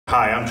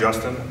Hi, I'm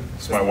Justin.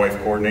 This is my wife,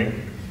 Courtney.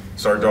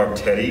 It's our dog,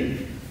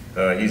 Teddy.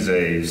 He's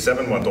a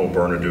 7-month-old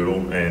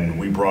Bernedoodle, and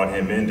we brought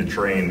him in to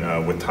train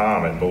with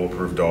Tom at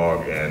Bulletproof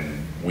Dog,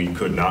 and we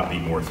could not be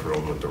more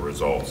thrilled with the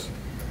results.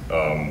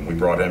 We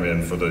brought him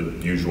in for the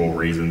usual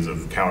reasons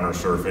of counter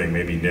surfing,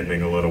 maybe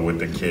nipping a little with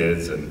the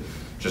kids, and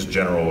just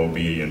general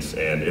obedience,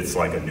 and it's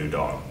like a new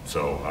dog.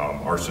 So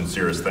our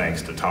sincerest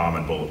thanks to Tom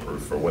and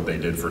Bulletproof for what they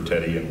did for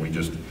Teddy, and we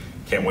just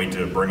can't wait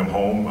to bring him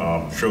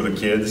home, show the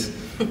kids,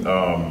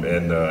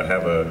 and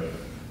have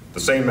the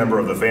same member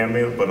of the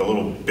family, but a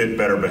little bit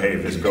better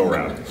behaved this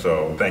go-round.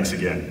 So thanks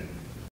again.